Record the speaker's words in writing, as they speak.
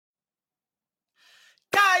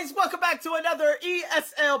guys, welcome back to another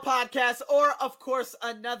ESL podcast, or of course,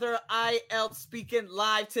 another IELTS Speaking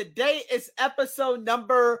Live. Today is episode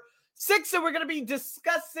number 6, and we're going to be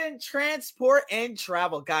discussing transport and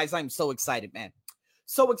travel. Guys, I'm so excited, man.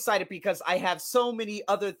 So excited because I have so many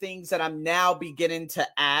other things that I'm now beginning to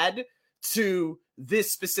add to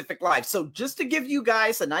this specific live. So just to give you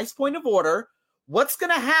guys a nice point of order, what's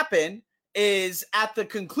going to happen is at the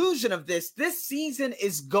conclusion of this season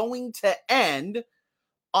is going to end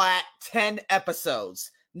at 10 episodes.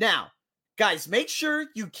 Now, guys, make sure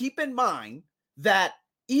you keep in mind that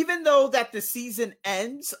even though that the season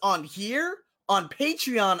ends on here, on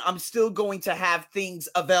Patreon, I'm still going to have things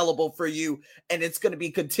available for you, and it's going to be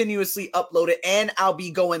continuously uploaded, and I'll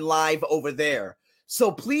be going live over there. So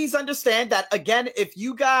please understand that, again, if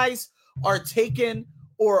you guys are taking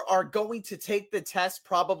or are going to take the test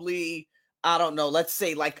probably, I don't know, let's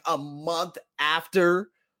say like a month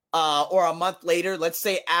after or a month later, let's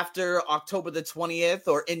say after October the 20th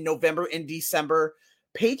or in November, in December,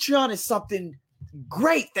 Patreon is something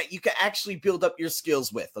great that you can actually build up your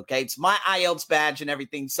skills with, okay? It's my IELTS badge and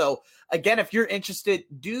everything. So again, if you're interested,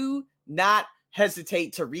 do not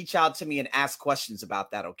hesitate to reach out to me and ask questions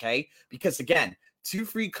about that, okay? Because again, 2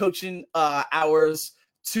 free coaching hours,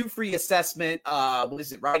 2 free assessment,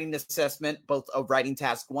 writing assessment, both of writing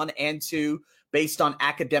task 1 and 2, based on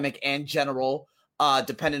academic and general,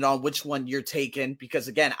 depending on which one you're taking, because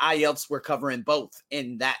again, IELTS, we're covering both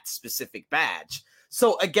in that specific badge.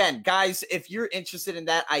 So again, guys, if you're interested in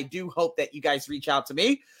that, I do hope that you guys reach out to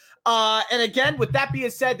me. And again, with that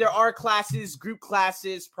being said, there are classes, group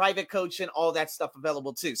classes, private coaching, all that stuff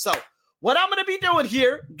available too. So what I'm going to be doing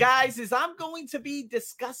here, guys, is I'm going to be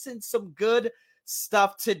discussing some good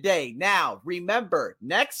stuff today. Now, remember,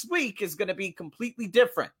 next week is going to be completely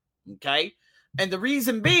different, okay? And the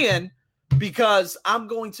reason being, because I'm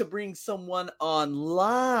going to bring someone on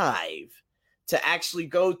live to actually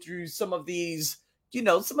go through some of these, you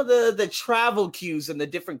know, some of the travel cues and the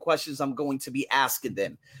different questions I'm going to be asking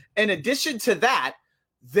them. In addition to that,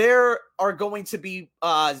 there are going to be,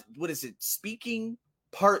 speaking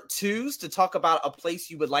part 2s to talk about a place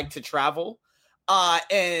you would like to travel.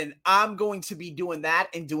 And I'm going to be doing that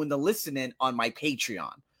and doing the listening on my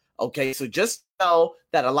Patreon. Okay, so just know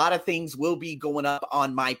that a lot of things will be going up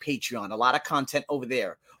on my Patreon, a lot of content over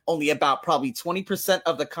there. Only about probably 20%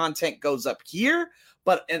 of the content goes up here,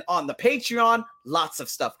 but on the Patreon, lots of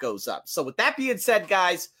stuff goes up. So with that being said,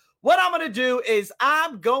 guys, what I'm going to do is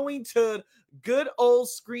I'm going to good old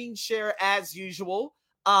screen share as usual.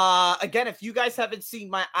 Again, if you guys haven't seen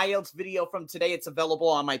my IELTS video from today, it's available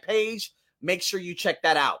on my page. Make sure you check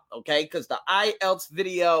that out, okay? Because the IELTS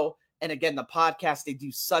video and again, the podcast, they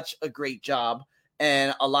do such a great job,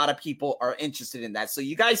 and a lot of people are interested in that. So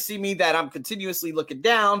you guys see me that I'm continuously looking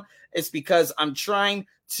down. It's because I'm trying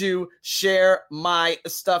to share my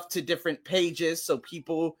stuff to different pages so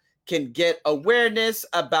people can get awareness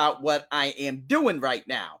about what I am doing right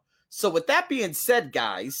now. So with that being said,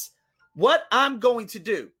 guys, what I'm going to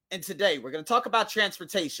do, and today we're going to talk about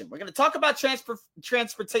transportation. We're going to talk about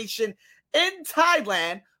transportation in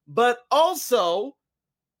Thailand, but also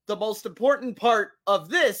the most important part of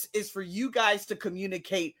this is for you guys to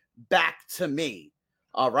communicate back to me.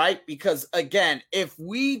 All right? Because again, if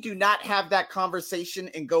we do not have that conversation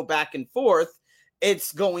and go back and forth,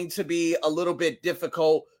 it's going to be a little bit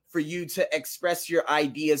difficult for you to express your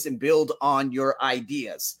ideas and build on your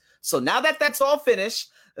ideas. So now that that's all finished,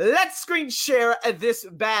 let's screen share this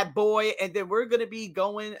bad boy, and then we're going to be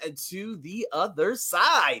going to the other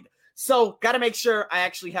side. So got to make sure I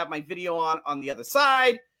actually have my video on the other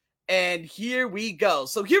side. And here we go.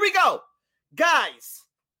 So here we go. Guys,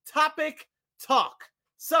 topic talk.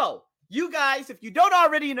 So you guys, if you don't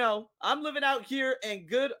already know, I'm living out here in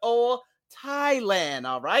good old Thailand,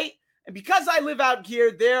 all right? And because I live out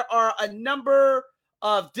here, there are a number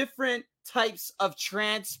of different types of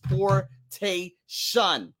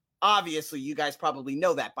transportation. Obviously, you guys probably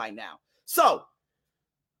know that by now. So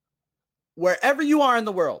wherever you are in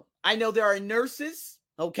the world, I know there are nurses,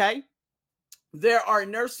 okay? There are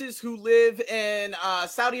nurses who live in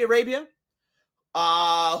Saudi Arabia,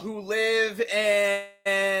 who live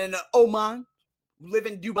in Oman, who live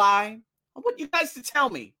in Dubai. I want you guys to tell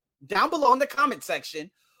me down below in the comment section,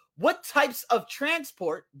 what types of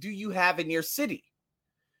transport do you have in your city?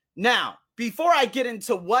 Now, before I get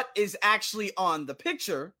into what is actually on the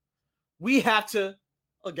picture, we have to,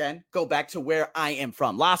 again, go back to where I am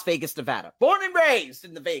from, Las Vegas, Nevada. Born and raised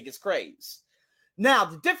in the Vegas craze. Now,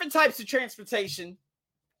 the different types of transportation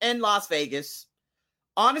in Las Vegas,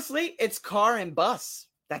 honestly, it's car and bus.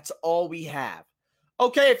 That's all we have.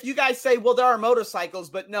 Okay, if you guys say, well, there are motorcycles,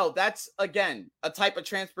 but no, that's, again, a type of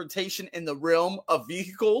transportation in the realm of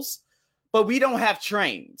vehicles, but we don't have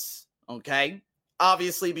trains, okay?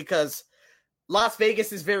 Obviously, because Las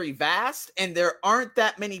Vegas is very vast, and there aren't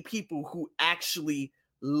that many people who actually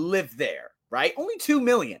live there, right? Only 2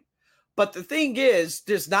 million. But the thing is,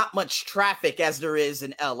 there's not much traffic as there is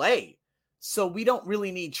in LA, so we don't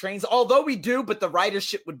really need trains, although we do, but the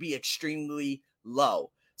ridership would be extremely low.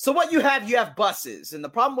 So what you have buses. And the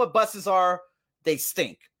problem with buses are they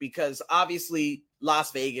stink because obviously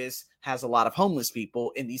Las Vegas has a lot of homeless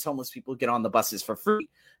people and these homeless people get on the buses for free.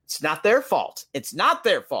 It's not their fault. It's not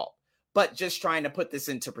their fault. But just trying to put this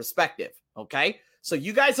into perspective. Okay. So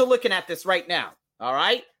you guys are looking at this right now. All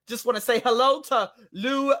right. Just want to say hello to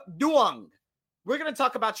Lou Duong. We're going to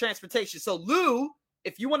talk about transportation. So Lou,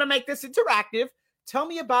 if you want to make this interactive, tell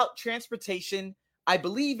me about transportation. I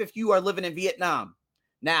believe if you are living in Vietnam.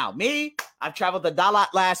 Now, me, I've traveled to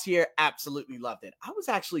Dalat last year. Absolutely loved it. I was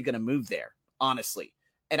actually going to move there, honestly.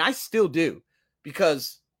 And I still do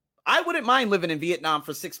because I wouldn't mind living in Vietnam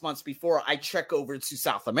for 6 months before I trek over to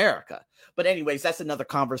South America. But anyways, that's another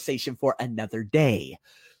conversation for another day.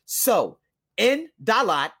 So in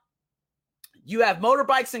Dalat, you have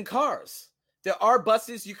motorbikes and cars. There are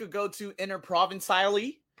buses you could go to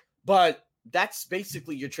interprovincially, but that's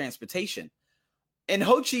basically your transportation. In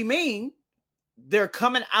Ho Chi Minh, they're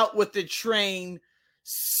coming out with the train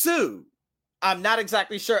Sue. I'm not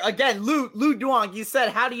exactly sure. Again, Lou Duong, you said,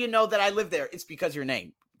 how do you know that I live there? It's because your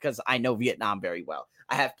name, because I know Vietnam very well.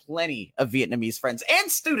 I have plenty of Vietnamese friends and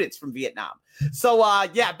students from Vietnam. So,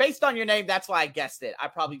 yeah, based on your name, that's why I guessed it. I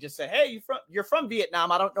probably just said, hey, you're from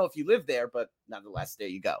Vietnam. I don't know if you live there, but nonetheless, there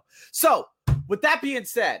you go. So, with that being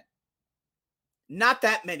said, not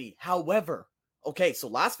that many. However, okay, so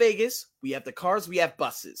Las Vegas, we have the cars, we have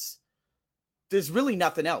buses. There's really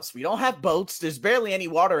nothing else. We don't have boats. There's barely any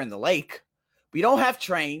water in the lake. We don't have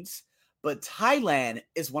trains. But Thailand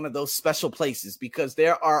is one of those special places because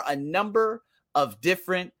there are a number of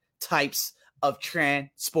different types of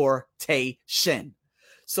transportation.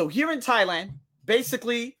 So here in Thailand,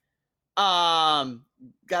 basically, got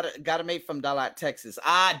a mate from Dalat, Texas.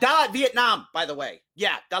 Dalat, Vietnam, by the way.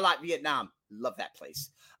 Yeah, Dalat, Vietnam. Love that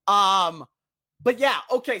place. But yeah,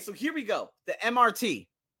 okay, so here we go. The MRT.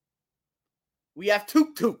 We have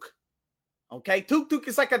Tuk Tuk. Okay, Tuk Tuk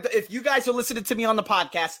is like if you guys are listening to me on the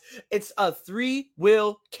podcast, it's a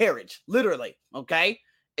 3-wheel carriage, literally. Okay,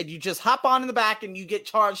 and you just hop on in the back and you get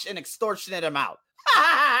charged an extortionate amount.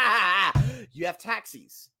 You have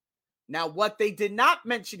taxis. Now, what they did not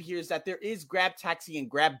mention here is that there is Grab Taxi and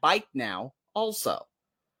Grab Bike now also.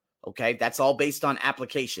 Okay, that's all based on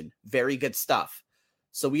application. Very good stuff.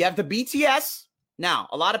 So we have the BTS. Now,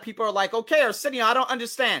 a lot of people are like, okay, Arsenio, I don't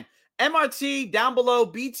understand. MRT down below,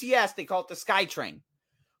 BTS, they call it the SkyTrain.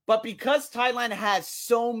 But because Thailand has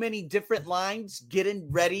so many different lines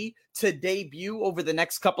getting ready to debut over the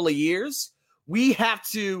next couple of years, we have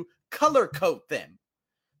to color code them.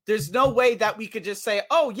 There's no way that we could just say,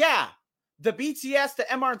 oh, yeah, the BTS, the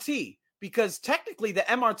MRT, because technically the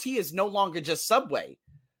MRT is no longer just subway.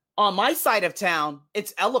 On my side of town,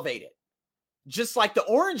 it's elevated, just like the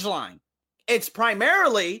Orange Line. It's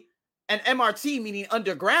primarily an MRT, meaning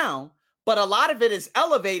underground, but a lot of it is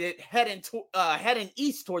elevated heading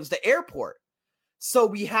east towards the airport. So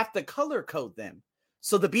we have to color code them.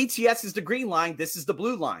 So the BTS is the green line. This is the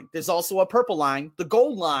blue line. There's also a purple line. The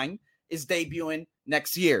gold line is debuting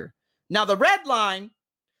next year. Now, the red line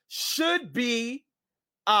should be,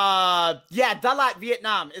 Dalat,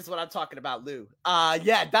 Vietnam is what I'm talking about, Lou.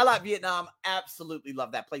 Dalat, Vietnam. Absolutely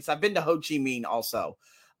love that place. I've been to Ho Chi Minh also.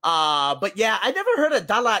 But yeah, I never heard of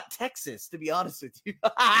Dalat, Texas, to be honest with you.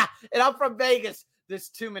 And I'm from Vegas. There's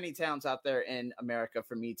too many towns out there in America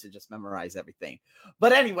for me to just memorize everything.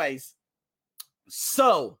 But anyways,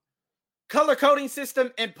 so color coding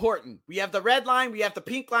system, important. We have the red line, we have the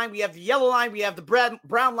pink line, we have the yellow line, we have the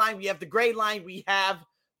brown line, we have the gray line, we have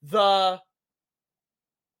I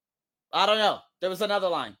don't know. There was another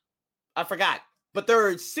line. I forgot. But there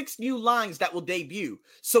are 6 new lines that will debut.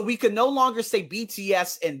 So we can no longer say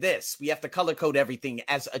BTS in this. We have to color code everything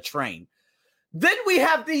as a train. Then we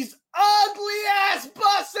have these ugly-ass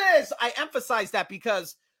buses. I emphasize that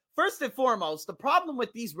because, first and foremost, the problem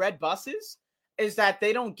with these red buses is that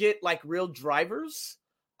they don't get, like, real drivers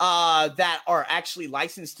that are actually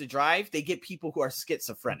licensed to drive. They get people who are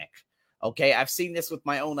schizophrenic. Okay, I've seen this with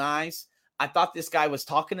my own eyes. I thought this guy was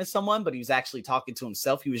talking to someone, but he was actually talking to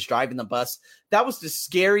himself. He was driving the bus. That was the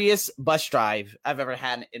scariest bus drive I've ever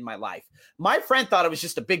had in my life. My friend thought it was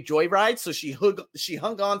just a big joyride, so she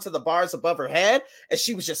hung on to the bars above her head, and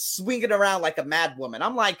she was just swinging around like a mad woman.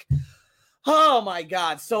 I'm like, Oh my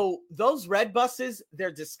God. So those red buses,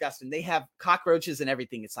 they're disgusting. They have cockroaches and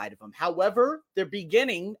everything inside of them. However, they're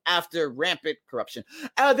beginning, after rampant corruption,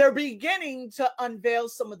 they're beginning to unveil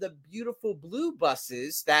some of the beautiful blue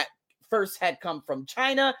buses that first had come from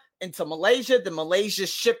China into Malaysia. The Malaysia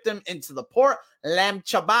shipped them into the port, Lam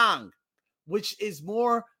Chabang, which is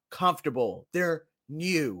more comfortable. They're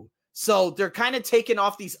new. So they're kind of taking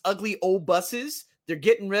off these ugly old buses. They're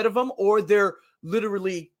getting rid of them, or they're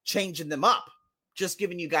literally changing them up. Just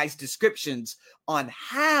giving you guys descriptions on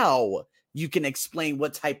how you can explain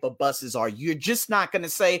what type of buses are. You're just not going to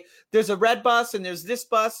say there's a red bus and there's this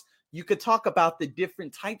bus. You could talk about the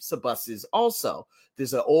different types of buses also.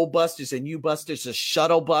 There's an old bus, there's a new bus, there's a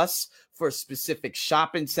shuttle bus for specific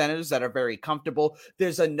shopping centers that are very comfortable.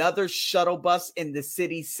 There's another shuttle bus in the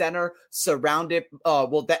city center surrounded,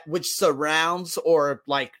 which surrounds, or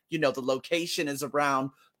like, the location is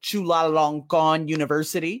around Chulalongkorn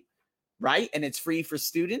University, right? And it's free for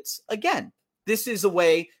students. Again, this is a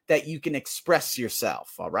way that you can express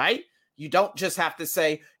yourself, all right? You don't just have to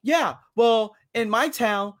say, yeah, well, in my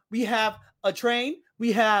town, we have a train,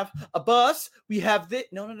 we have a bus, we have this.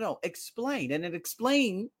 No. Explain, and then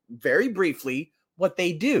explain very briefly what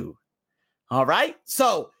they do, all right?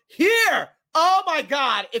 So here, oh my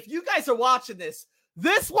God, if you guys are watching this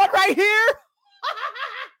one right here,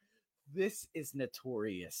 this is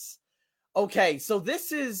notorious. Okay, so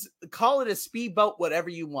this is, call it a speedboat, whatever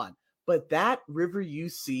you want. But that river you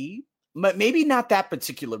see, maybe not that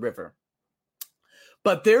particular river,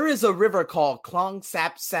 but there is a river called Klong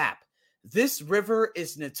Sap Sap. This river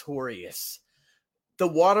is notorious. The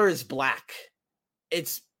water is black.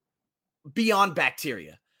 It's beyond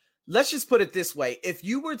bacteria. Let's just put it this way. If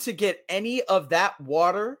you were to get any of that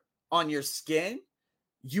water on your skin,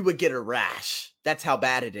 you would get a rash. That's how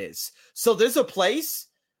bad it is. So there's a place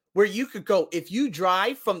where you could go if you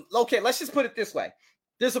drive from, okay, let's just put it this way.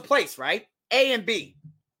 There's a place, right? A and B.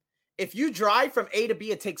 If you drive from A to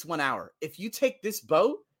B, it takes 1 hour. If you take this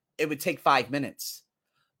boat, it would take 5 minutes.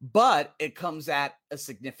 But it comes at a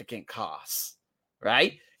significant cost,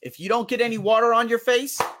 right? If you don't get any water on your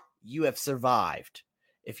face, you have survived.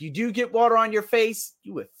 If you do get water on your face,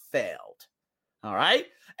 you have failed. All right?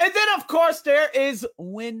 And then, of course, there is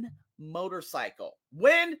Wind Motorcycle.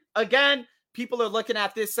 Wind, again, people are looking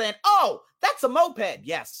at this saying, oh, that's a moped.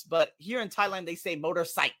 Yes, but here in Thailand, they say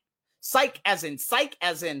motorcycle. Psych as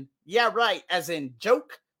in, yeah, right, as in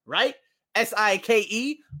joke, right?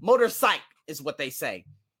 S-I-K-E, motorcycle is what they say.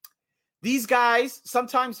 These guys,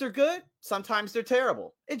 sometimes they're good, sometimes they're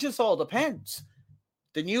terrible. It just all depends.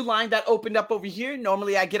 The new line that opened up over here,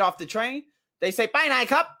 normally I get off the train, they say, Pai Nai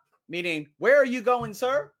Cup, meaning, where are you going,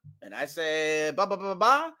 sir? And I say, ba ba ba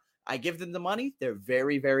ba. I give them the money. They're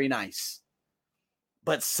very, very nice.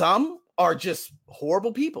 But some are just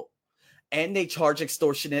horrible people. And they charge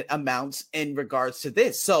extortionate amounts in regards to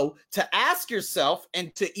this. So to ask yourself,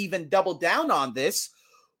 and to even double down on this,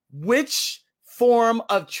 which form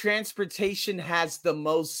of transportation has the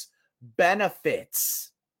most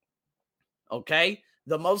benefits? Okay,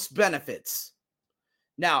 the most benefits.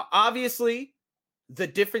 Now, obviously, the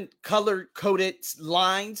different color-coded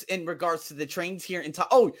lines in regards to the trains here in Thailand.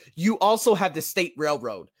 Oh, you also have the State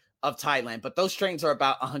Railroad of Thailand, but those trains are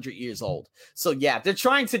about 100 years old. So yeah, they're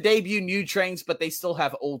trying to debut new trains, but they still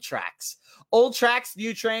have old tracks. Old tracks,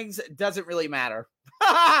 new trains, doesn't really matter.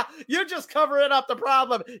 You're just covering up the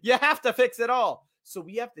problem. You have to fix it all. So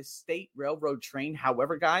we have the State Railroad train.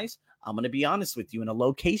 However, guys, I'm going to be honest with you. In a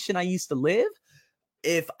location I used to live,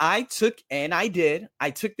 if I took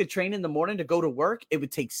the train in the morning to go to work, it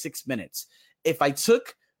would take 6 minutes. If I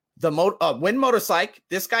took the Wind Motorcycle,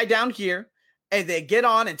 this guy down here, and then get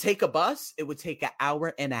on and take a bus, it would take 1.5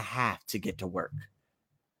 hours to get to work.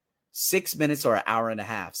 6 minutes or 1.5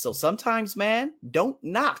 hours. So sometimes, man, don't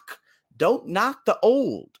knock the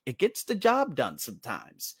old. It gets the job done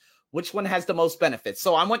sometimes. Which one has the most benefits?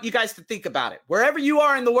 So I want you guys to think about it. Wherever you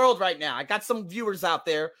are in the world right now, I got some viewers out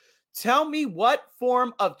there. Tell me what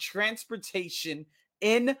form of transportation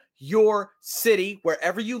in your city,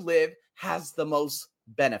 wherever you live, has the most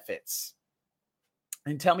benefits.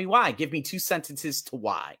 And tell me why. Give me 2 sentences to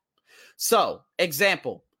why. So,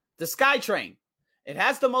 example, the SkyTrain. It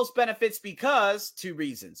has the most benefits because 2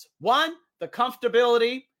 reasons. 1, the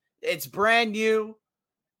comfortability. It's brand new.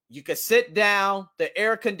 You can sit down, the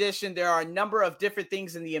air conditioned. There are a number of different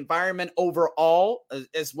things in the environment overall,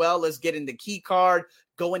 as well as getting the key card,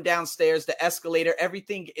 going downstairs, the escalator.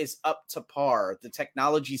 Everything is up to par. The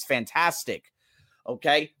technology is fantastic.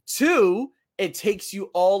 Okay. 2, it takes you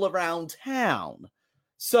all around town.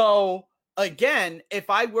 So again, if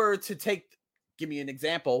I were to give you an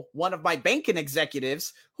example. One of my banking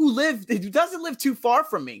executives who doesn't live too far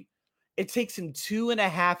from me, it takes him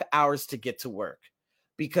 2.5 hours to get to work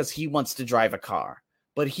because he wants to drive a car.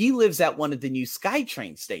 But he lives at one of the new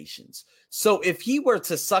SkyTrain stations. So if he were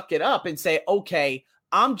to suck it up and say, okay,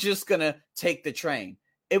 I'm just going to take the train,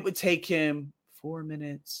 it would take him 4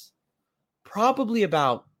 minutes, probably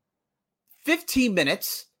about 15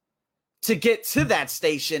 minutes to get to that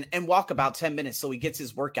station and walk about 10 minutes so he gets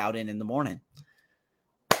his workout in the morning.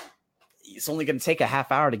 It's only going to take a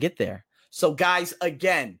half hour to get there. So guys,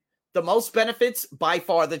 again, the most benefits, by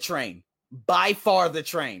far the train. By far the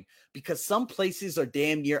train. Because some places are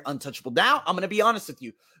damn near untouchable. Now, I'm going to be honest with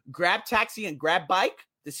you. Grab taxi and grab bike,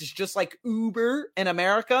 this is just like Uber in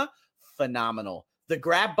America. Phenomenal. The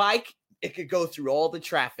grab bike, it could go through all the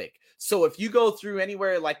traffic. So if you go through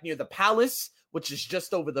anywhere like near the Palace, which is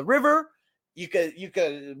just over the river, you could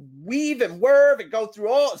weave and whirve and go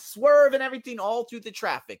through swerve and everything all through the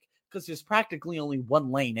traffic because there's practically only one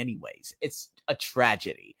lane anyways. It's a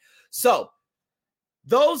tragedy. So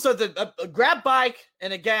those are the grab bike.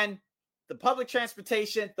 And again, the public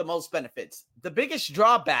transportation, the most benefits. The biggest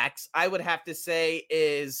drawbacks I would have to say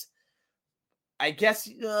is, I guess,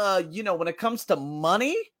 when it comes to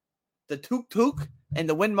money, the tuk-tuk and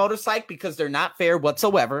the wind motorcycle, because they're not fair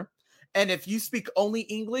whatsoever. And if you speak only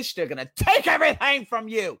English, they're going to take everything from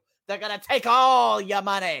you. They're going to take all your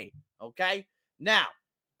money. Okay? Now,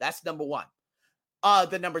 that's number one.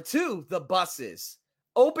 The number two, the buses.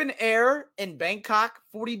 Open air in Bangkok,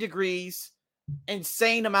 40 degrees,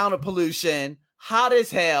 insane amount of pollution, hot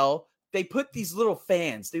as hell. They put these little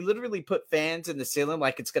fans. They literally put fans in the ceiling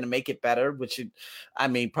like it's going to make it better, which,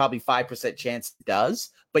 probably 5% chance it does.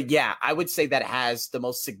 But yeah, I would say that it has the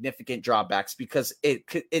most significant drawbacks because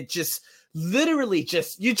it just literally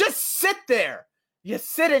you just sit there. You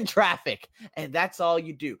sit in traffic and that's all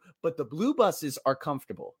you do. But the blue buses are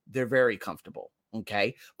comfortable. They're very comfortable.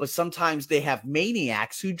 Okay. But sometimes they have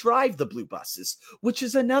maniacs who drive the blue buses, which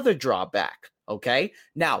is another drawback. Okay.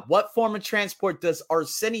 Now, what form of transport does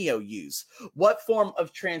Arsenio use? What form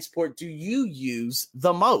of transport do you use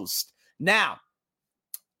the most? Now,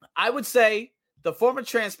 I would say the form of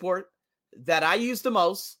transport that I use the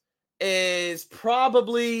most is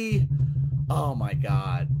probably, oh my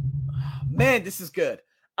God, man, this is good.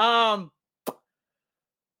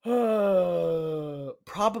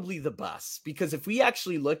 Probably the bus, because if we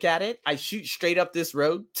actually look at it, I shoot straight up this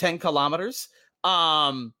road, 10 kilometers.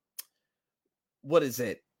 What is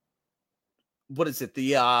it?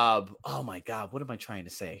 Oh my God, what am I trying to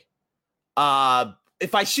say?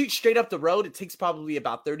 If I shoot straight up the road, it takes probably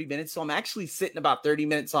about 30 minutes. So I'm actually sitting about 30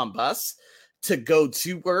 minutes on bus to go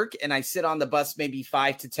to work. And I sit on the bus maybe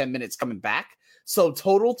 5 to 10 minutes coming back. So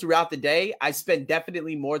total throughout the day, I spend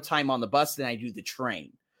definitely more time on the bus than I do the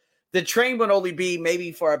train. The train would only be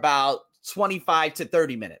maybe for about 25 to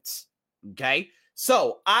 30 minutes. Okay.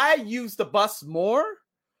 So I use the bus more,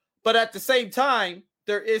 but at the same time,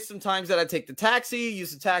 there is some times that I take the taxi,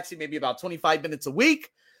 use the taxi maybe about 25 minutes a week.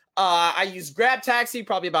 I use Grab Taxi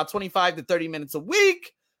probably about 25 to 30 minutes a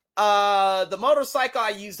week. The motorcycle, I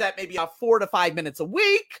use that maybe about 4 to 5 minutes a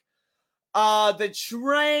week. The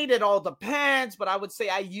train, it all depends, but I would say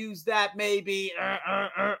I use that maybe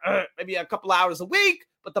a couple hours a week.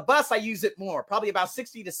 But the bus, I use it more, probably about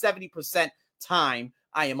 60 to 70% time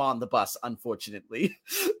I am on the bus, unfortunately.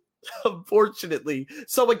 Unfortunately.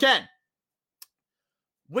 So again,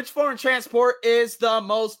 which form of transport is the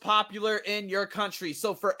most popular in your country?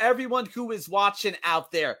 So for everyone who is watching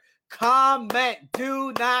out there, comment.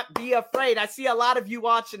 Do not be afraid. I see a lot of you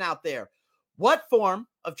watching out there. What form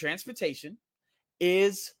of transportation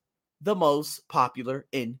is the most popular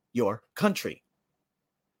in your country?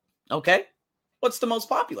 Okay. What's the most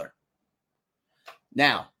popular?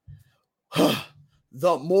 Now,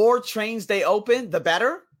 the more trains they open, the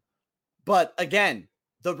better. But again,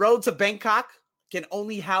 the roads of Bangkok can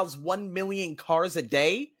only house 1 million cars a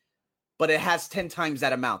day, but it has 10 times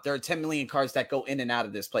that amount. There are 10 million cars that go in and out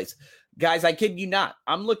of this place. Guys, I kid you not.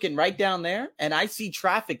 I'm looking right down there, and I see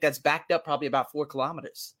traffic that's backed up probably about 4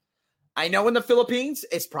 kilometers. I know in the Philippines,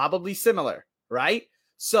 it's probably similar, right?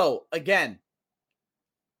 So, again,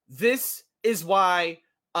 this is why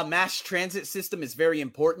a mass transit system is very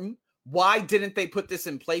important. Why didn't they put this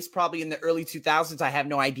in place probably in the early 2000s? I have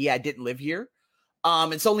no idea. I didn't live here.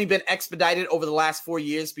 It's only been expedited over the last 4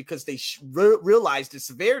 years because they realized the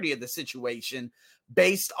severity of the situation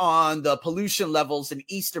based on the pollution levels in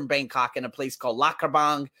eastern Bangkok in a place called Lat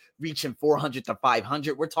Krabang, reaching 400 to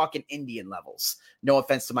 500. We're talking Indian levels. No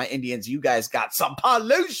offense to my Indians. You guys got some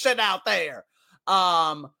pollution out there.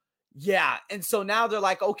 Yeah. And so now they're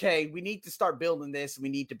like, okay, we need to start building this. We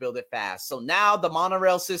need to build it fast. So now the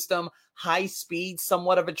monorail system, high speed,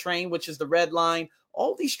 somewhat of a train, which is the red line,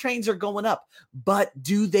 all these trains are going up. But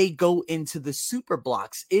do they go into the super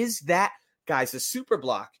blocks? Is that, guys, the super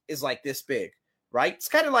block is like this big, right? It's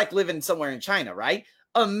kind of like living somewhere in China, right?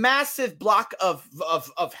 A massive block of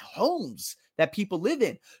homes that people live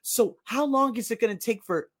in. So how long is it going to take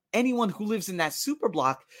for anyone who lives in that super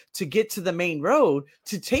block to get to the main road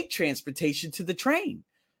to take transportation to the train?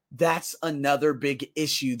 That's another big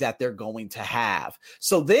issue that they're going to have.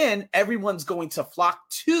 So then everyone's going to flock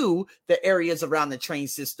to the areas around the train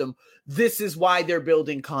system. This is why they're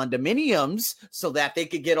building condominiums so that they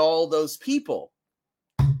could get all those people.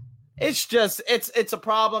 It's just, it's a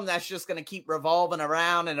problem that's just going to keep revolving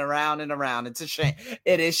around and around and around. It's a shame.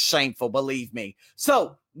 It is shameful, believe me.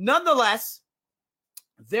 So nonetheless,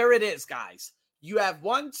 there it is, guys. You have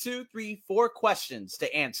 1, 2, 3, 4 questions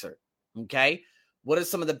to answer. Okay. What are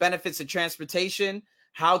some of the benefits of transportation?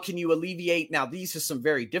 How can you alleviate? Now, these are some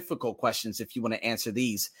very difficult questions if you want to answer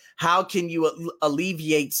these. How can you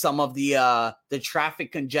alleviate some of the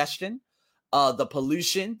traffic congestion, the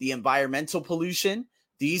pollution, the environmental pollution?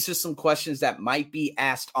 These are some questions that might be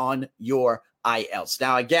asked on your IELTS.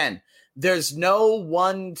 Now, again, there's no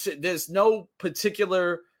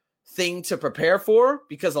particular thing to prepare for,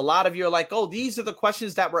 because a lot of you are like, oh, these are the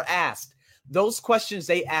questions that were asked. Those questions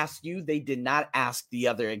they asked you, they did not ask the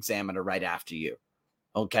other examiner right after you.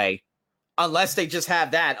 Okay. Unless they just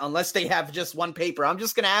have that, unless they have just one paper. I'm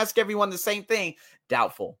just going to ask everyone the same thing.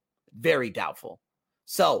 Doubtful, very doubtful.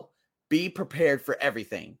 So be prepared for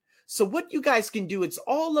everything. So what you guys can do, it's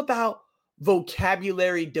all about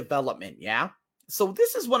vocabulary development. Yeah. So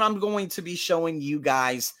this is what I'm going to be showing you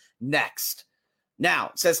guys next. Now,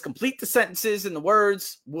 it says complete the sentences and the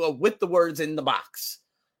words with the words in the box.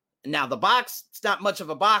 Now, the box, it's not much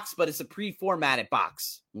of a box, but it's a pre-formatted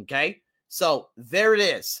box, okay? So there it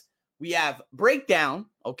is. We have breakdown,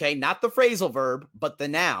 okay? Not the phrasal verb, but the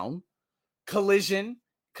noun, collision,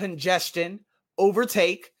 congestion,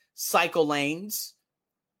 overtake, cycle lanes.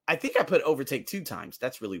 I think I put overtake 2 times.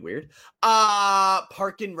 That's really weird.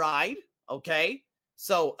 Park and ride, okay?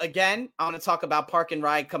 So again, I want to talk about park and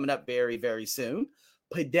ride coming up very, very soon.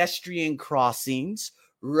 Pedestrian crossings,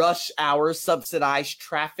 rush hour, subsidized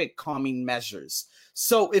traffic calming measures.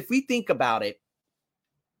 So if we think about it,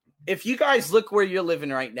 if you guys look where you're living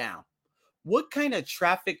right now, what kind of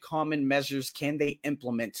traffic calming measures can they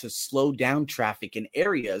implement to slow down traffic in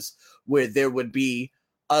areas where there would be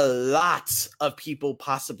a lot of people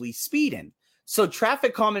possibly speeding? So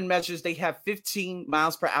traffic calming measures, they have 15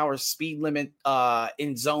 miles per hour speed limit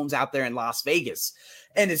in zones out there in Las Vegas.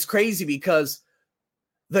 And it's crazy because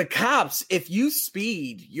the cops, if you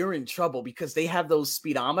speed, you're in trouble because they have those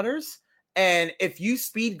speedometers. And if you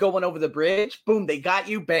speed going over the bridge, boom, they got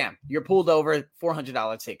you, bam, you're pulled over,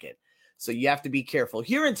 $400 ticket. So you have to be careful.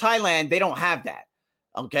 Here in Thailand, they don't have that.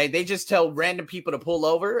 Okay, they just tell random people to pull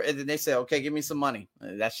over, and then they say, okay, give me some money.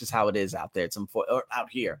 That's just how it is out there. It's out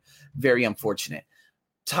here. Very unfortunate.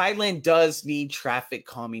 Thailand does need traffic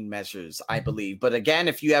calming measures, I believe. But again,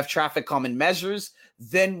 if you have traffic calming measures,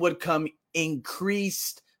 then would come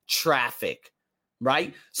increased traffic,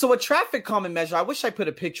 right? So a traffic calming measure, I wish I put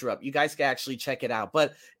a picture up. You guys can actually check it out.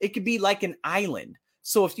 But it could be like an island.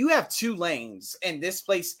 So if you have 2 lanes, and this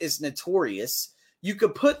place is notorious, you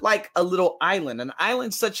could put like a little island, an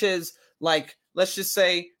island such as, like, let's just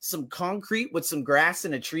say some concrete with some grass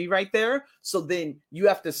and a tree right there. So then you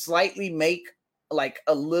have to slightly make like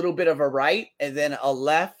a little bit of a right, and then a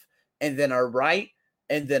left, and then a right,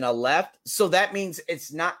 and then a left. So that means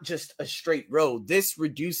it's not just a straight road. This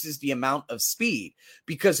reduces the amount of speed,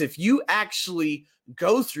 because if you actually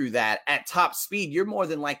go through that at top speed, you're more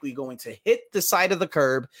than likely going to hit the side of the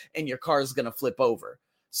curb and your car is going to flip over.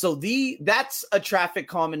 So that's a traffic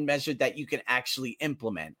calming measure that you can actually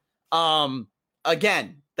implement.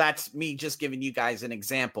 Again, that's me just giving you guys an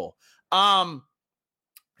example.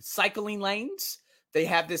 Cycling lanes, they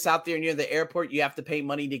have this out there near the airport. You have to pay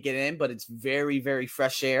money to get in, but it's very, very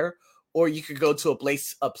fresh air. Or you could go to a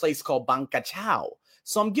place called Bang Ka Chao.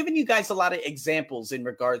 So I'm giving you guys a lot of examples in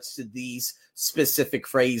regards to these specific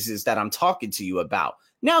phrases that I'm talking to you about.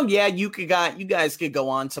 Now, yeah, you guys could go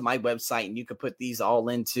on to my website and you could put these all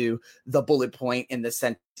into the bullet point in the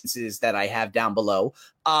sentences that I have down below.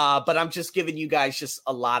 But I'm just giving you guys just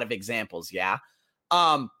a lot of examples. Yeah.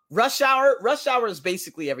 Rush hour is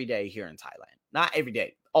basically every day here in Thailand. Not every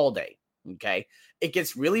day, all day. Okay. It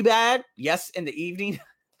gets really bad. Yes. In the evening.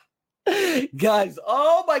 Guys,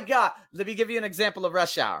 oh my God. Let me give you an example of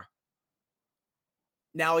rush hour.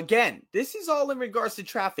 Now, again, this is all in regards to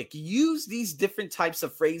traffic. Use these different types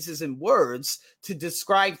of phrases and words to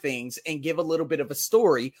describe things and give a little bit of a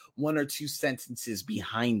story, one or two sentences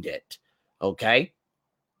behind it. Okay?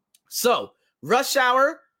 So, rush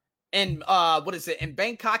hour and in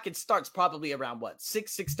Bangkok, it starts probably around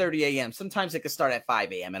 6:30 a.m. Sometimes it could start at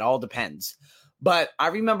 5 a.m. It all depends. But I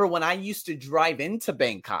remember when I used to drive into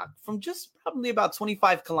Bangkok from just probably about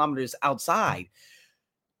 25 kilometers outside,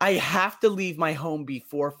 I have to leave my home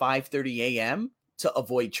before 5:30 a.m. to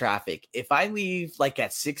avoid traffic. If I leave like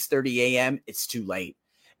at 6:30 a.m., it's too late.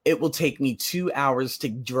 It will take me 2 hours to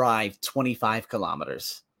drive 25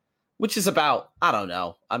 kilometers, which is about, I don't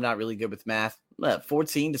know, I'm not really good with math,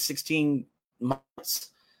 14 to 16 miles,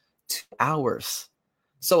 2 hours.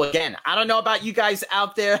 So again, I don't know about you guys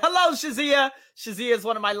out there. Hello, Shazia. Shazia is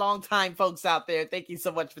one of my longtime folks out there. Thank you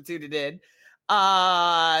so much for tuning in.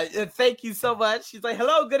 Thank you so much. She's like,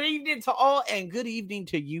 hello, good evening to all, and good evening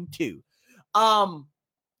to you too.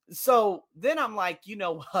 So then I'm like, you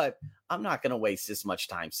know what? I'm not going to waste this much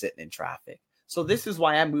time sitting in traffic. So this is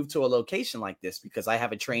why I moved to a location like this, because I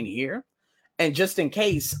have a train here. And just in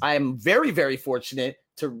case, I'm very, very fortunate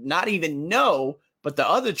to not even know, but the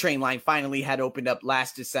other train line finally had opened up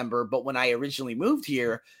last December. But when I originally moved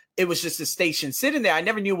here, it was just a station sitting there. I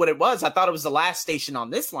never knew what it was. I thought it was the last station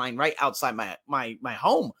on this line right outside my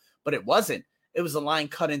home, but it wasn't. It was a line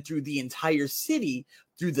cutting through the entire city,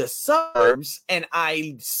 through the suburbs, and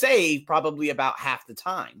I saved probably about half the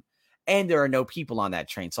time. And there are no people on that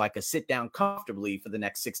train, so I could sit down comfortably for the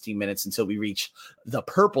next 16 minutes until we reach the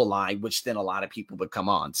purple line, which then a lot of people would come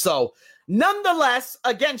on. So nonetheless,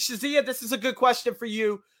 again, Shazia, this is a good question for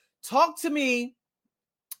you. Talk to me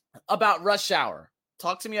about rush hour.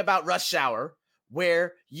 Talk to me about rush hour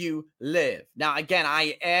where you live. Now, again,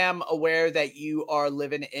 I am aware that you are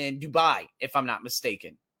living in Dubai, if I'm not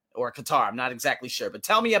mistaken, or Qatar. I'm not exactly sure. But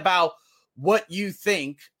tell me about what you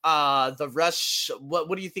think what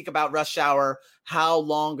do you think about rush hour? How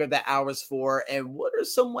long are the hours for? And what are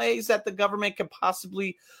some ways that the government could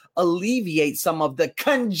possibly alleviate some of the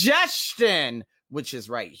congestion, which is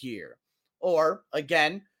right here? Or,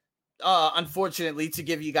 again, unfortunately, to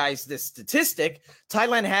give you guys this statistic,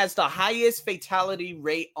 Thailand has the highest fatality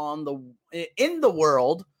rate in the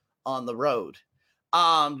world on the road.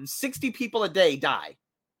 60 people a day die.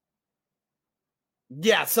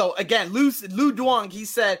 Yeah, so again, Lu Duong, he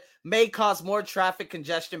said, may cause more traffic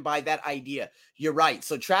congestion by that idea. You're right.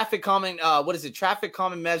 So traffic calming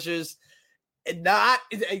measures,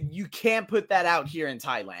 you can't put that out here in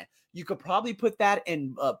Thailand. You could probably put that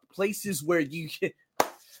in places where you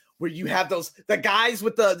have the guys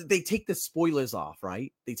with they take the spoilers off,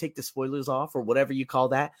 right? They take the spoilers off, or whatever you call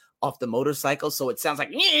that, off the motorcycle. So it sounds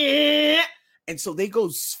like, and so they go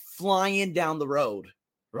flying down the road,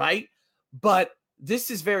 right? But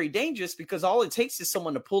this is very dangerous because all it takes is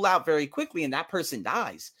someone to pull out very quickly and that person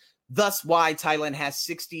dies. Thus why Thailand has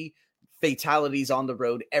 60 fatalities on the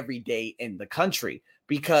road every day in the country,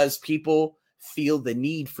 because people feel the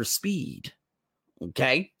need for speed.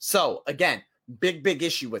 Okay. So again, big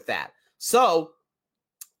issue with that. So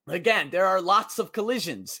again, there are lots of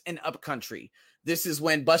collisions in upcountry. This is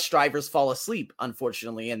when bus drivers fall asleep,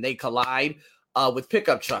 unfortunately, and they collide with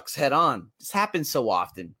pickup trucks head on. This happens so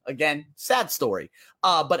often. Again, sad story.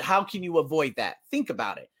 But how can you avoid that? Think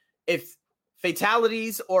about it. If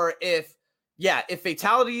fatalities on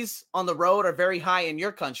the road are very high in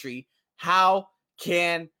your country, how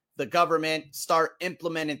can the government start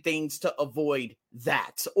implementing things to avoid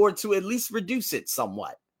that, or to at least reduce it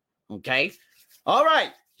somewhat? Okay. All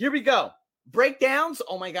right, here we go. Breakdowns.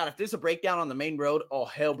 Oh my God. If there's a breakdown on the main road, all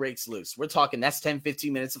hell breaks loose. We're talking that's 10,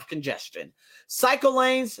 15 minutes of congestion. Cycle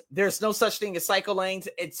lanes. There's no such thing as cycle lanes.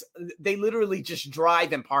 They literally just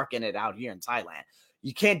drive and park in it out here in Thailand.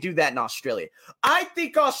 You can't do that in Australia. I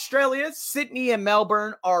think Australia, Sydney and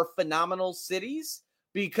Melbourne are phenomenal cities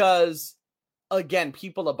because, again,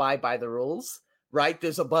 people abide by the rules, right?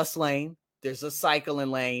 There's a bus lane. There's a cycling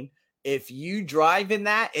lane. If you drive in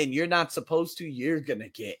that and you're not supposed to, you're going to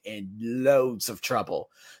get in loads of trouble.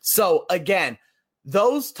 So again,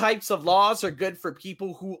 those types of laws are good for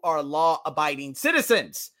people who are law-abiding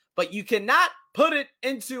citizens, but you cannot put it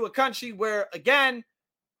into a country where, again,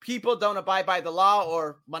 people don't abide by the law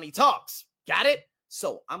or money talks. Got it?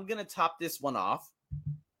 So I'm going to top this one off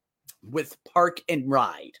with Park and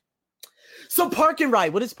Ride. So Park and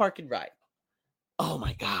Ride, what is Park and Ride? Oh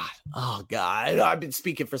my God. Oh God. I've been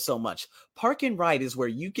speaking for so much. Park and Ride is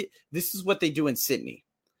where this is what they do in Sydney.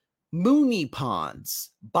 Moonee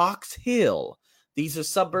Ponds, Box Hill. These are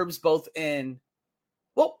suburbs both in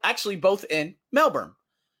Melbourne.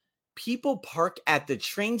 people park at the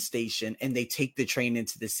train station and they take the train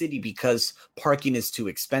into the city because parking is too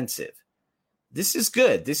expensive. This is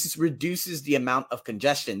good. Reduces the amount of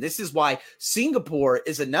congestion. This is why Singapore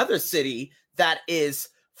is another city that is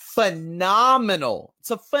phenomenal.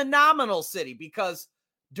 It's a phenomenal city because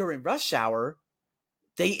during rush hour,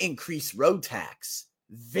 they increase road tax.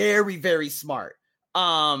 Very, very smart.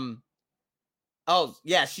 Oh,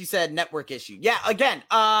 yeah, she said network issue. Yeah, again,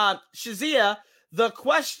 Shazia, the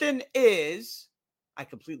question is, I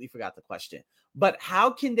completely forgot the question, but how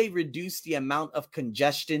can they reduce the amount of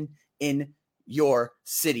congestion in your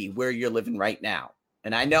city where you're living right now?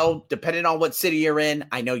 And I know, depending on what city you're in,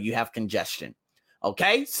 I know you have congestion.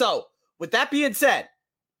 Okay, so with that being said,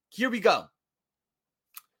 here we go.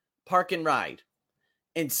 Park and ride.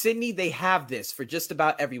 In Sydney, they have this for just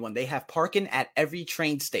about everyone. They have parking at every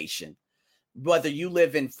train station. Whether you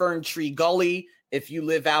live in Fern Tree Gully, if you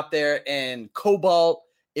live out there in Cobalt,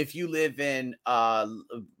 if you live in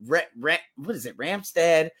Ramstead,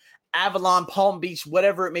 Avalon, Palm Beach,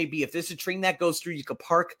 whatever it may be. If there's a train that goes through, you could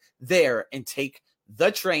park there and take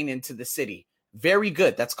the train into the city. Very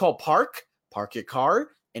good. That's called park your car,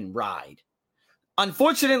 and ride.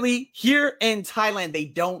 Unfortunately, here in Thailand, they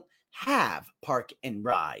don't have park and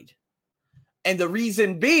ride. And the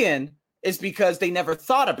reason being is because they never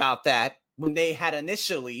thought about that when they had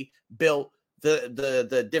initially built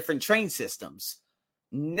the different train systems.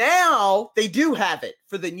 Now they do have it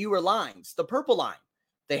for the newer lines, the purple line.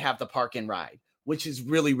 They have the park and ride, which is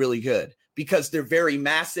really, really good because they're very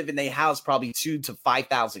massive and they house probably 2,000 to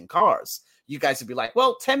 5,000 cars. You guys would be like,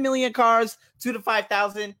 well, 10 million cars, 2,000 to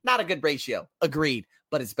 5,000, not a good ratio. Agreed,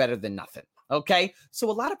 but it's better than nothing. Okay, so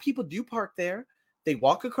a lot of people do park there. They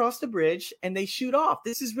walk across the bridge and they shoot off.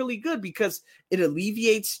 This is really good because it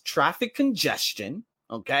alleviates traffic congestion.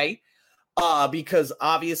 Okay, because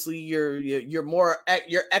obviously you're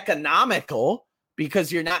economical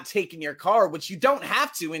because you're not taking your car, which you don't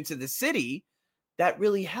have to, into the city. That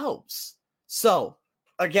really helps. So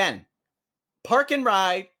again, park and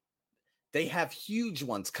ride. They have huge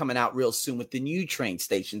ones coming out real soon with the new train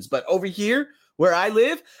stations. But over here where I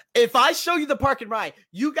live, if I show you the park and ride,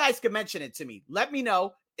 you guys can mention it to me. Let me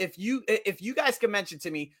know if you guys can mention to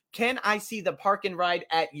me, can I see the park and ride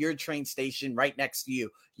at your train station right next to you?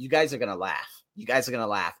 You guys are going to laugh.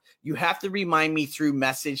 You have to remind me through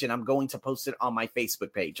message, and I'm going to post it on my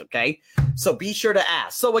Facebook page, okay? So be sure to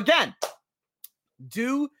ask. So again,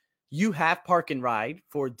 do you have park and ride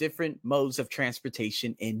for different modes of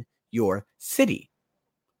transportation in your city?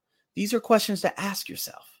 These are questions to ask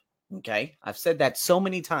yourself. Okay, I've said that so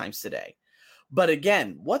many times today. But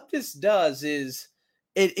again, what this does is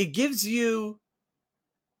it gives you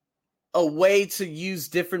a way to use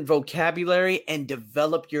different vocabulary and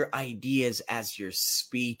develop your ideas as you're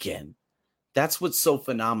speaking. That's what's so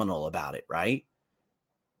phenomenal about it, right?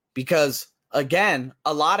 Because again,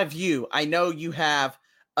 a lot of you, I know you have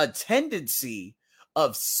a tendency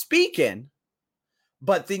of speaking,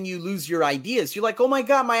 but then you lose your ideas. You're like, oh my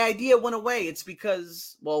God, my idea went away. It's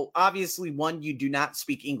because, well, obviously, one, you do not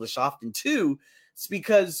speak English often. Two, it's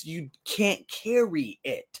because you can't carry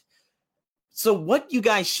it. So what you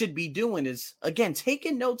guys should be doing is, again,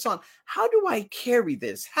 taking notes on how do I carry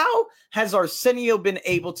this? How has Arsenio been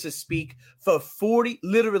able to speak for 40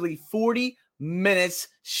 minutes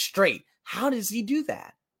straight? How does he do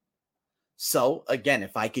that? So again,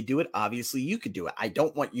 if I could do it, obviously you could do it. I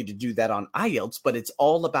don't want you to do that on IELTS, but it's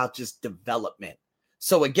all about just development.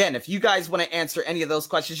 So again, if you guys want to answer any of those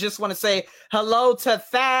questions, just want to say hello to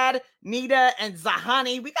Thad, Nita, and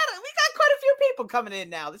Zahani. We got quite a few people coming in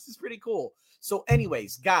now. This is pretty cool. So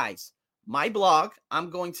anyways, guys, my blog, I'm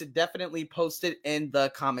going to definitely post it in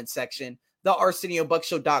the comment section.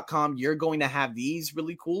 thearseniobuckshow.com. You're going to have these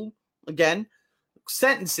really cool, again,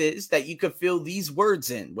 sentences that you could fill these words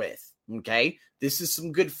in with. Okay, this is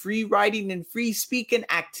some good free writing and free speaking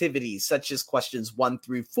activities, such as questions 1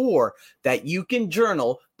 through 4 that you can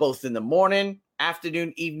journal both in the morning,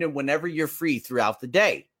 afternoon, evening, whenever you're free throughout the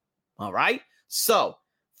day. All right. So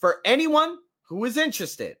for anyone who is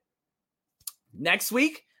interested, next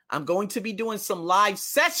week, I'm going to be doing some live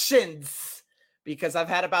sessions because I've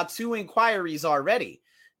had about 2 inquiries already.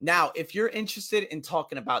 Now, if you're interested in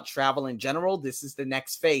talking about travel in general, this is the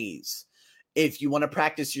next phase. If you want to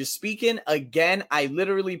practice your speaking, again, I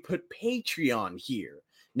literally put Patreon here.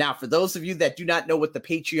 Now, for those of you that do not know what the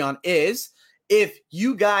Patreon is, if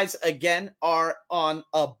you guys, again, are on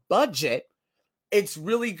a budget, it's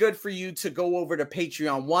really good for you to go over to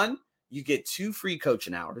Patreon. 1, you get 2 free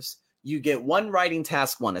coaching hours. you get 1 writing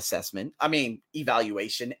task 1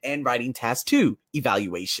 evaluation, and writing task 2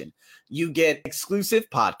 evaluation. You get exclusive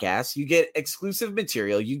podcasts, you get exclusive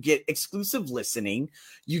material, you get exclusive listening,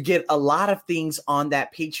 you get a lot of things on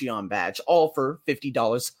that Patreon badge, all for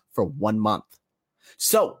 $50 for 1 month.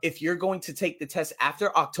 So if you're going to take the test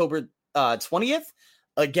after October 20th,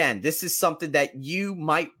 again, this is something that you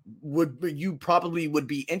probably would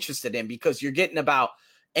be interested in, because you're getting about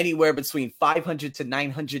anywhere between $500 to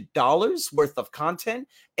 $900 worth of content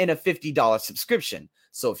and a $50 subscription.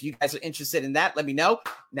 So if you guys are interested in that, let me know.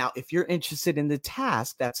 Now, if you're interested in the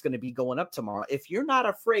task that's going to be going up tomorrow, if you're not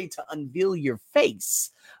afraid to unveil your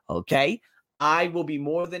face, okay, I will be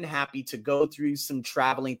more than happy to go through some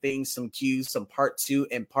traveling things, some cues, some part 2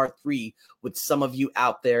 and part 3 with some of you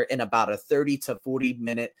out there in about a 30 to 40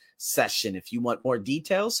 minute session. If you want more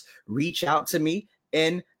details, reach out to me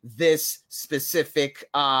in this specific,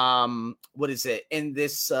 in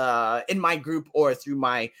my group or through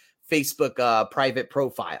my Facebook private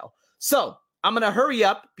profile. So I'm going to hurry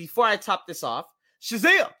up before I top this off.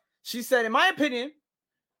 Shazia, she said, in my opinion,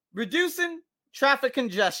 reducing traffic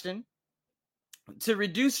congestion to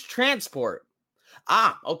reduce transport.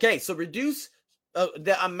 Okay. So reduce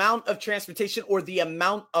the amount of transportation or the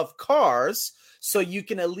amount of cars so you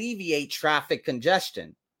can alleviate traffic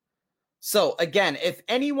congestion. So again, if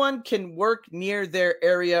anyone can work near their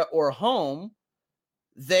area or home,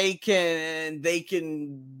 they can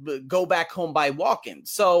go back home by walking.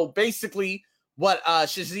 So basically what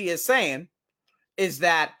Shazia is saying is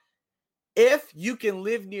that if you can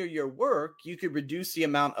live near your work, you could reduce the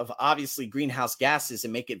amount of obviously greenhouse gases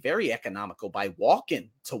and make it very economical by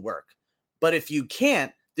walking to work. But if you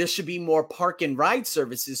can't, there should be more park and ride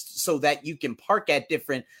services so that you can park at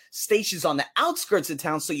different stations on the outskirts of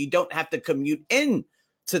town so you don't have to commute in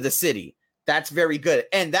to the city. That's very good.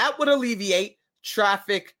 And that would alleviate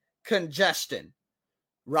traffic congestion,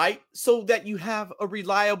 right? So that you have a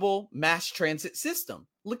reliable mass transit system.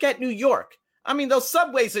 Look at New York. I mean, those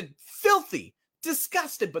subways are filthy,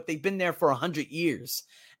 disgusting, but they've been there for 100 years.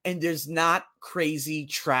 And there's not crazy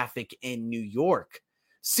traffic in New York.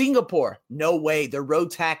 Singapore, no way. The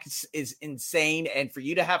road tax is insane. And for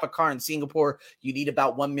you to have a car in Singapore, you need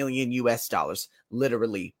about $1 million US.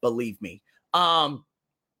 Literally, believe me. Also,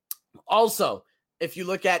 if you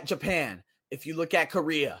look at Japan, if you look at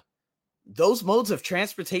Korea, those modes of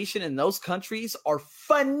transportation in those countries are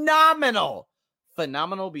phenomenal.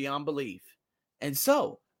 Phenomenal beyond belief. And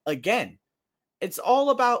so, again, it's all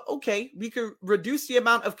about, okay, we could reduce the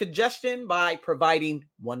amount of congestion by providing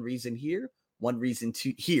one reason here, one reason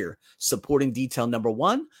to here, supporting detail number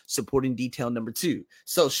 1, supporting detail number 2.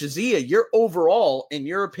 So Shazia, your overall, in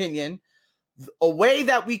your opinion, a way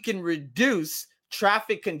that we can reduce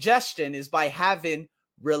traffic congestion is by having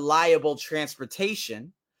reliable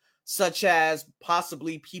transportation, such as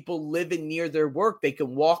possibly people living near their work. They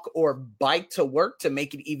can walk or bike to work to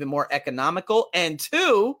make it even more economical. And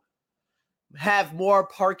 2, have more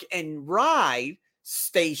park and ride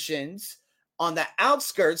stations on the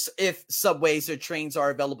outskirts if subways or trains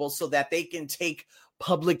are available so that they can take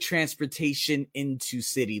public transportation into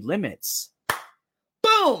city limits.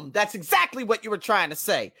 Boom! That's exactly what you were trying to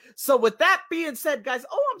say. So with that being said, guys,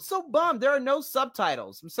 I'm so bummed. There are no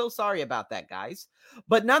subtitles. I'm so sorry about that, guys.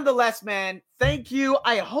 But nonetheless, man, thank you.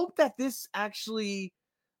 I hope that this actually...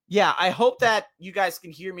 I hope that you guys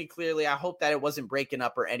can hear me clearly. I hope that it wasn't breaking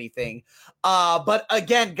up or anything. But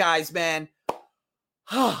again, guys, man,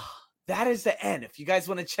 that is the end. If you guys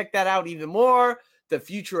want to check that out even more, the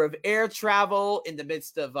future of air travel in the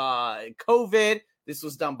midst of COVID. This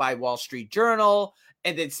was done by Wall Street Journal.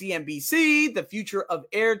 And then CNBC, the future of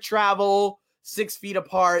air travel, 6 feet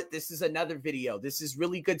apart. This is another video. This is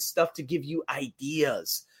really good stuff to give you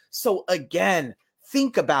ideas. So again,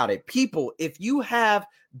 think about it. People, if you have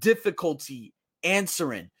difficulty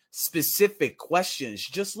answering specific questions,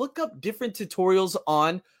 just look up different tutorials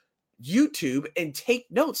on YouTube and take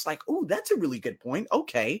notes like, oh, that's a really good point.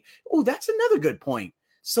 Okay. Oh, that's another good point.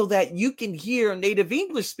 So that you can hear native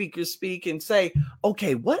English speakers speak and say,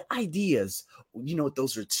 okay, what ideas? You know,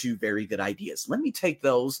 those are 2 very good ideas. Let me take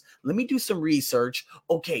those. Let me do some research.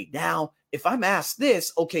 Okay, now if I'm asked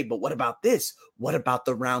this, okay, but what about this? What about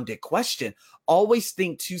the rounded question? Always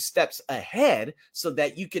think 2 steps ahead so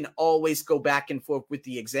that you can always go back and forth with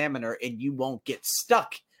the examiner and you won't get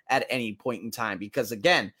stuck at any point in time. Because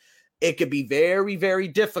again, it could be very, very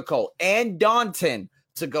difficult and daunting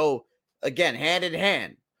to go, again, hand in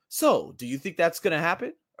hand. So do you think that's going to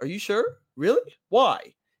happen? Are you sure? Really?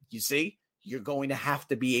 Why? You see, you're going to have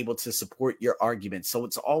to be able to support your argument. So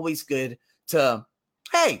it's always good to,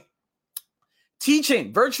 hey,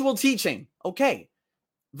 teaching, virtual teaching. Okay.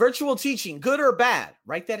 virtual teaching, good or bad,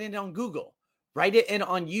 write that in on Google, write it in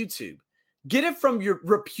on YouTube. Get it from your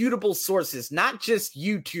reputable sources, not just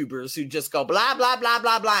YouTubers who just go blah, blah, blah,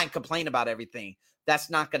 blah, blah, and complain about everything. That's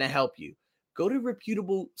not going to help you. Go to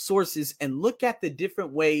reputable sources and look at the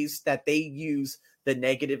different ways that they use the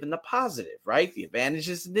negative and the positive, right? The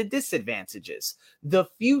advantages and the disadvantages, the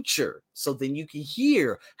future. So then you can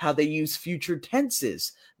hear how they use future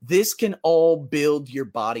tenses. This can all build your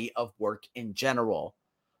body of work in general.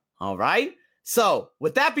 All right. So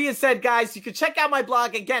with that being said, guys, you can check out my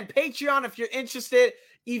blog. Again, Patreon, if you're interested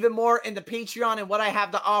even more in the Patreon and what I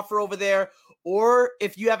have to offer over there. Or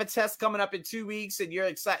if you have a test coming up in 2 weeks and you're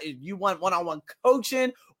excited, you want one-on-one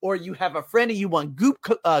coaching, or you have a friend and you want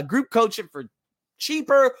group coaching for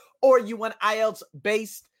cheaper, or you want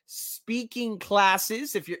IELTS-based speaking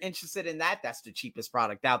classes, if you're interested in that, that's the cheapest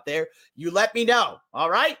product out there. You let me know.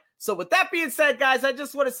 All right. So with that being said, guys, I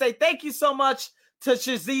just want to say thank you so much to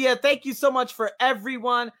Shazia. Thank you so much for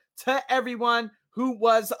everyone who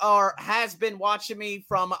was or has been watching me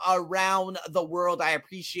from around the world. I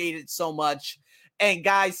appreciate it so much. And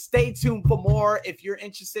guys, stay tuned for more if you're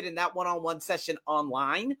interested in that one-on-one session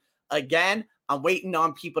online. Again, I'm waiting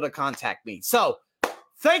on people to contact me. So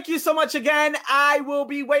thank you so much again. I will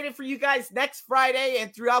be waiting for you guys next Friday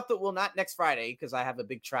and throughout the, well, not next Friday because I have a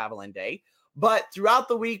big traveling day, but throughout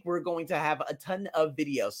the week, we're going to have a ton of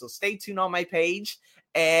videos. So stay tuned on my page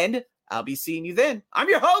and I'll be seeing you then. I'm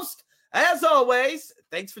your host. As always,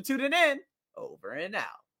 thanks for tuning in. Over and out.